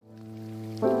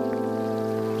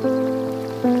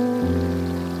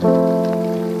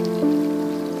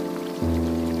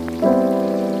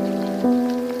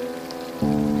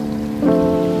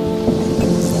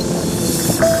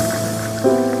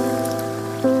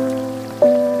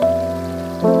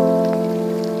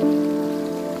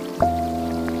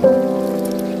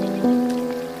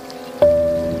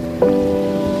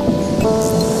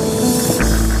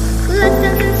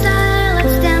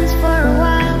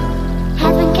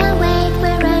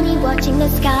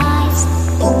the skies.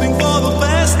 Hoping for the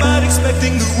best but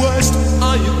expecting the worst.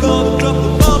 Are you gonna drop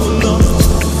the bomb or not?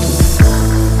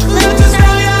 Let's just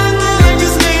stay young, let's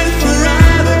just live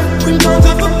forever. We don't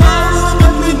have a